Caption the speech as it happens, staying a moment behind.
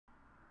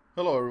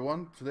Hello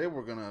everyone, today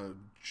we're gonna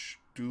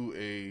do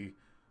a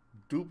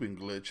duping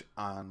glitch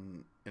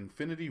on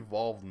Infinity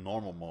Evolve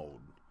normal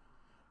mode.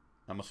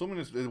 I'm assuming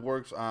it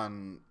works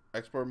on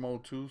expert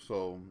mode too,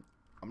 so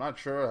I'm not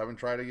sure, I haven't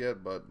tried it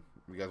yet, but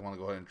if you guys want to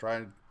go ahead and try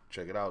it,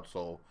 check it out.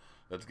 So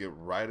let's get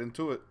right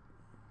into it.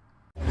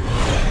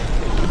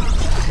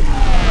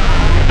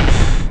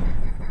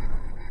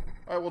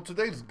 Alright, well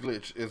today's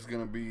glitch is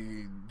gonna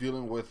be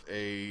dealing with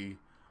a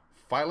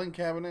filing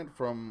cabinet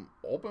from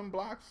Open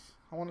Blocks,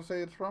 I want to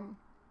say it's from,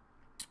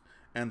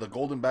 and the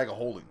golden bag of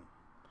holding.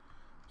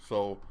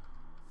 So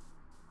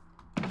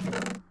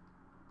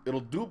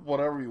it'll dupe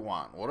whatever you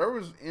want.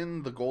 Whatever's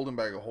in the golden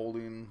bag of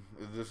holding,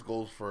 this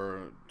goes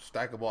for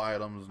stackable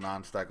items,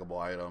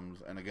 non-stackable items,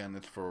 and again,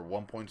 it's for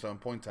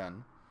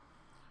 1.7.10.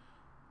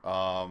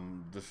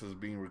 This is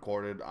being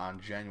recorded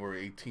on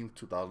January 18th,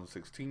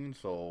 2016,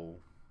 so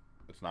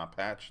it's not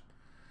patched.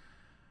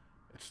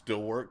 It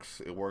still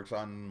works. It works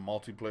on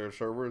multiplayer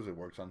servers. It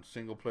works on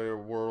single-player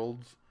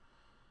worlds.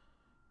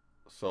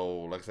 So,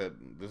 like I said,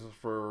 this is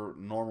for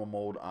normal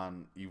mode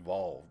on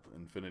Evolved,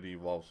 Infinity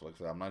Evolved. So, like I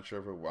said, I'm not sure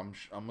if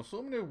I'm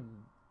assuming it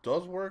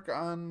does work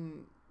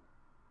on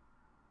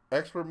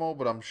expert mode,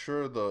 but I'm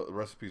sure the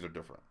recipes are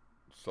different.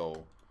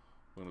 So,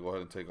 we're gonna go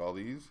ahead and take all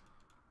these.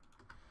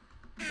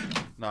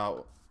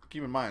 Now,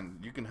 keep in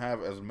mind, you can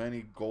have as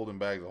many golden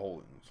bags of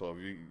holding. So, if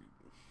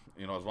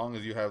you know, as long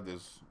as you have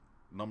this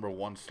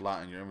 #1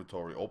 slot in your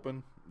inventory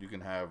open, you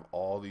can have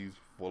all these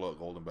full of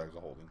golden bags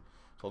of holding.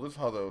 So, this is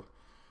how the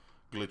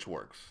glitch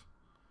works.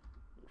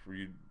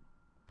 You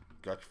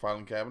got your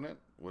filing cabinet,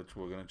 which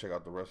we're going to check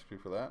out the recipe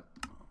for that.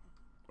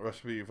 The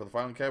recipe for the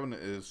filing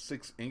cabinet is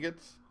 6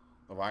 ingots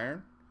of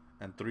iron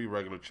and 3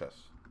 regular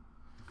chests.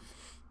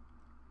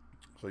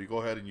 So you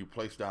go ahead and you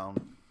place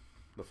down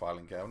the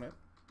filing cabinet.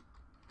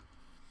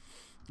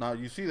 Now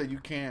you see that you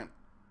can't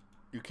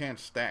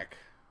stack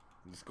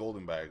these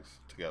golden bags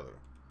together.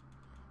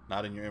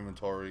 Not in your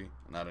inventory,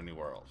 not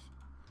anywhere else.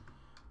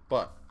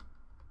 But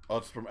oh,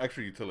 it's from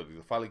extra utilities.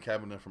 The filing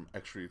cabinet from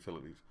extra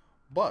utilities.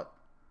 But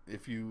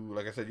if you,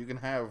 like I said, you can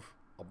have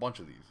a bunch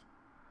of these.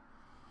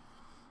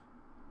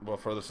 But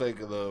for the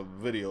sake of the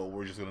video,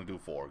 we're just gonna do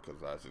 4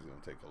 because that's just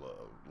gonna take a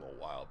little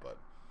while. But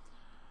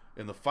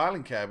in the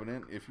filing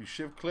cabinet, if you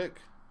shift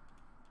click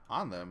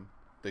on them,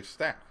 they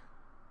stack.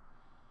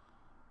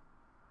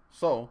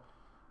 So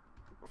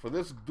for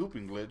this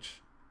duping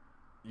glitch,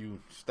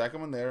 you stack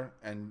them in there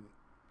and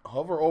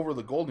hover over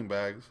the golden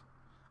bags,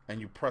 and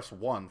you press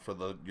 1 for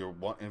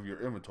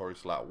your inventory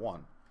slot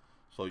 1.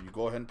 So you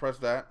go ahead and press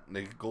that, and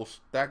they go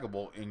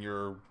stackable in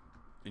your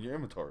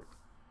inventory.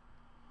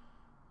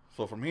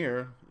 So from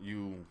here,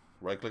 you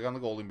right click on the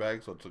golden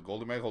bag. So it's a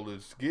golden bag holder.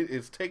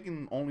 It's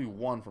taking only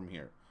 1 from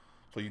here.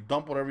 So you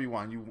dump whatever you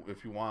want.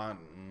 If you want,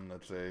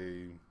 let's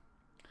say,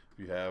 if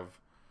you have,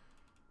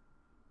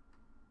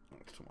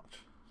 that's too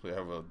much. So you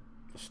have a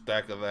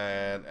stack of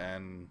that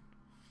and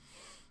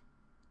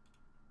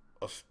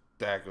a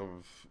stack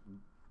of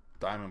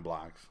diamond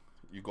blocks.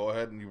 You go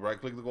ahead and you right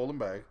click the golden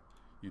bag,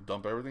 you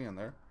dump everything in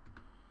there,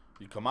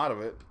 you come out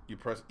of it, you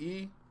press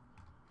E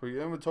for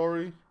your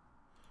inventory,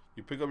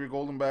 you pick up your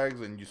golden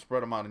bags and you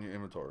spread them out in your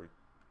inventory.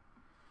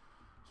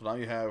 So now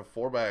you have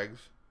 4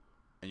 bags,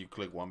 and you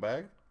click 1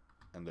 bag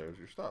and there's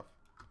your stuff.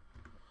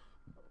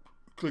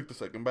 Click the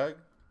second bag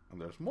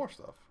and there's more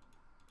stuff.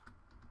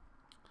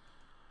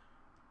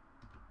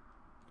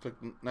 Click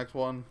the next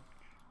one,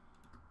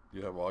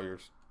 you have all your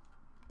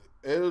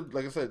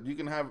like I said, you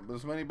can have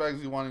as many bags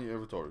as you want in your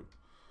inventory,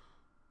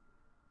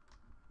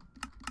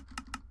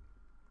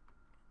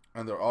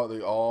 and they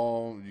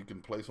all you can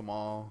place them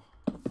all.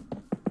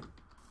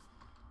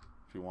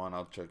 If you want,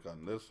 I'll check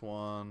on this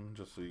one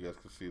just so you guys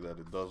can see that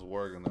it does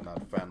work and they're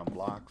not phantom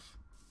blocks.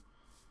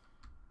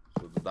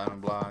 So the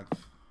diamond blocks,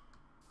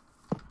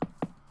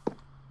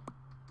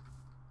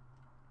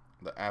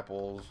 the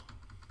apples,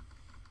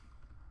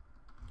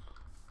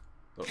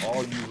 they're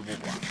all usable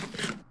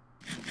blocks. You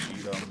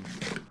eat them.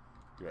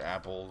 Your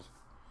apples.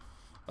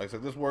 Like I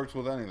said, this works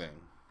with anything.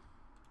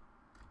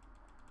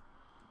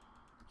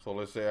 So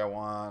let's say I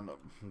want,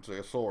 let's say,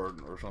 a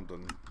sword or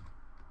something.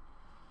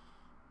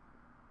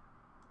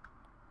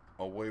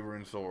 A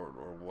wavering sword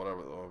or whatever.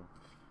 A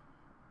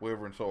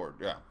wavering sword,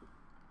 yeah.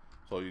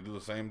 So you do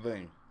the same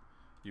thing.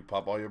 You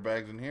pop all your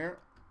bags in here.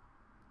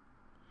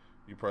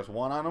 You press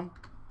 1 on them.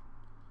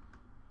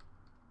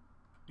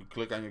 You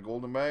click on your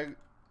golden bag.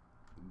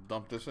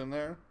 Dump this in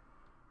there.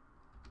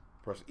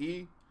 Press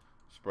E.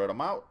 Spread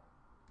them out.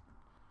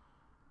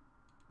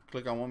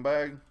 Click on 1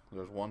 bag,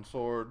 there's 1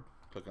 sword.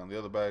 Click on the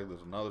other bag,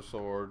 there's another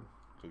sword.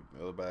 Click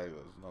the other bag,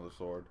 there's another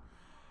sword.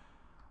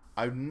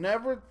 I've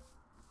never,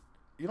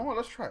 you know what,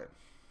 let's try it.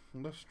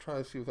 Let's try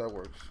to see if that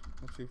works.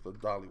 Let's see if the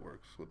dolly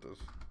works with this.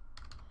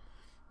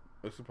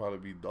 This would probably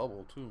be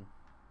double too.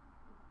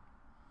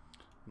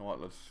 You know what,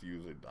 let's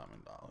use a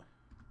diamond dolly.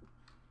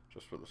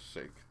 Just for the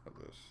sake of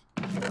this.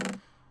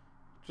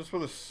 Just for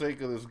the sake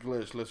of this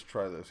glitch, let's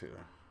try this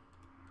here.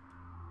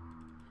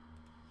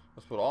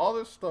 Let's put all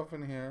this stuff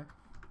in here,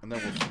 and then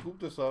we'll scoop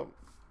this up.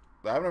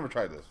 I've never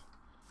tried this,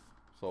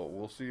 So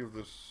we'll see if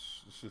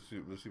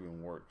this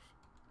even works.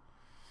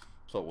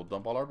 So we'll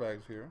dump all our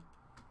bags here.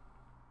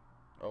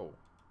 Oh,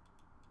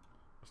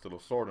 still a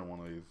sword in one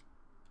of these.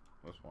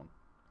 This one.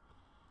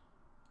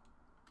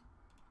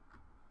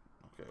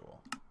 Okay,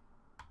 well,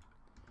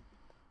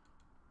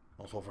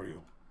 also for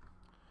you.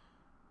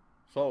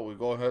 So we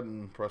go ahead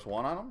and press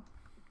 1 on them.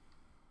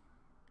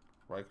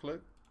 Right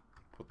click,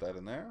 put that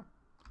in there.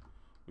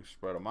 We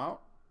spread them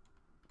out.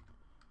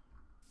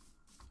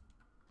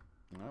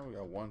 Now we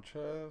got one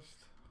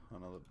chest,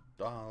 another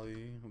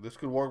dolly. This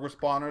could work with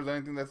spawners.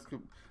 Anything that's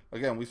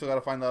again, we still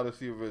gotta find out to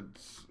see if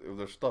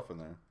there's stuff in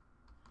there.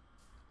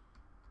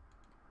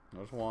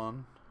 There's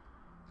one.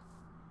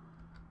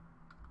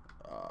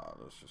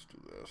 Let's just do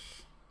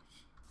this.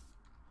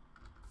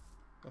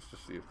 Let's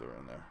just see if they're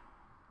in there.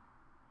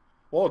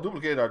 Well,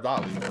 duplicate our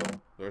dolly. So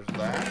there's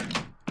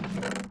that.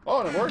 Oh,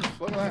 and it works.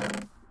 Look at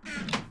that.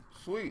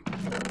 Sweet.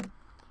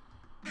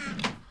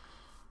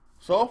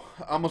 So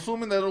I'm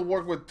assuming that it'll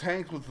work with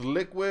tanks with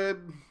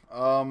liquid.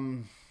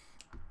 What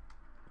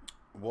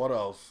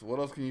else? What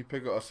else can you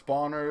pick up?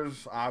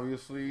 Spawners,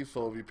 obviously.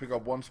 So if you pick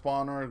up one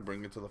spawner,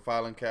 bring it to the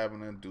filing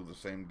cabinet, do the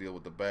same deal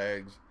with the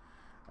bags,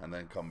 and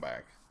then come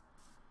back.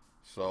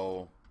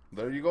 So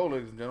there you go,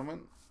 ladies and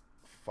gentlemen.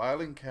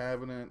 Filing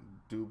cabinet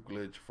dupe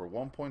glitch for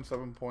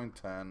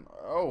 1.7.10.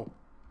 Oh,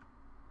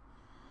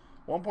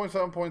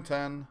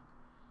 1.7.10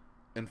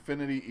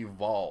 Infinity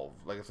Evolve.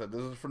 Like I said,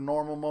 this is for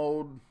normal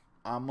mode.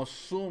 I'm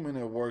assuming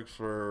it works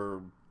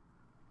for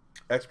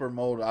expert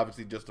mode.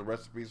 Obviously, just the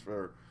recipes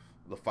for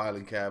the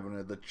filing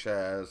cabinet, the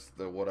chest,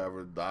 the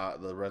whatever,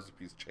 the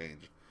recipes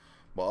change.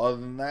 But other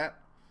than that,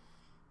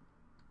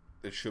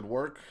 it should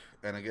work.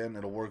 And again,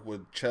 it'll work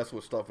with chests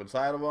with stuff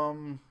inside of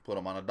them. Put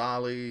them on a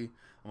dolly.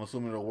 I'm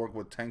assuming it'll work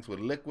with tanks with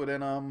liquid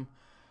in them,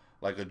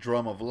 like a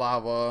drum of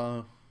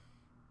lava.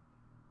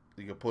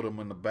 You can put them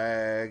in the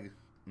bag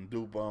and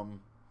dupe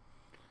them.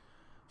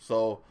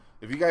 So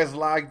if you guys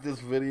like this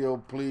video,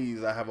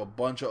 please, I have a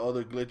bunch of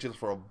other glitches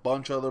for a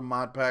bunch of other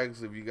mod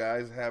packs. If you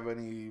guys have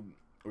any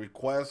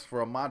requests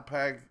for a mod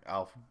pack,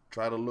 I'll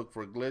try to look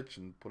for a glitch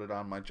and put it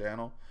on my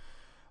channel.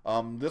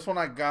 This one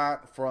I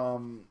got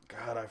from,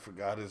 God, I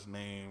forgot his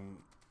name.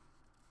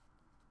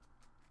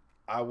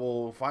 I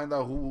will find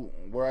out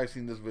where I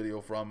seen this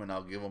video from, and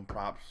I'll give him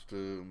props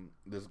to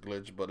this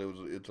glitch. But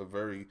it's a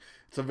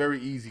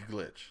very easy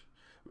glitch,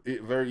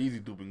 very easy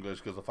duping glitch,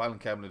 because the filing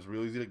cabinet is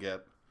real easy to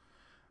get,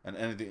 and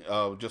anything,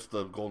 just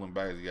the golden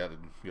bags, you got to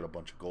get a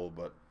bunch of gold.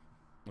 But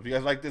if you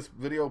guys like this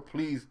video,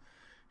 please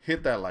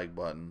hit that like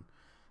button,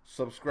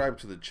 subscribe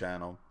to the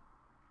channel.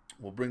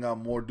 We'll bring out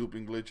more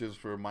duping glitches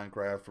for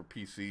Minecraft for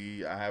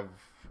PC. I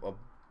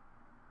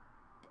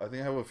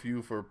think I have a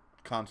few for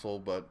console,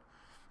 but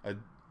I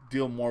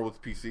deal more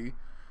with PC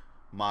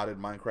modded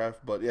Minecraft.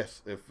 But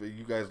yes, if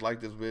you guys like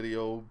this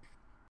video,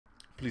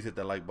 please hit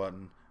that like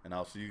button, and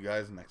I'll see you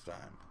guys next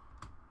time.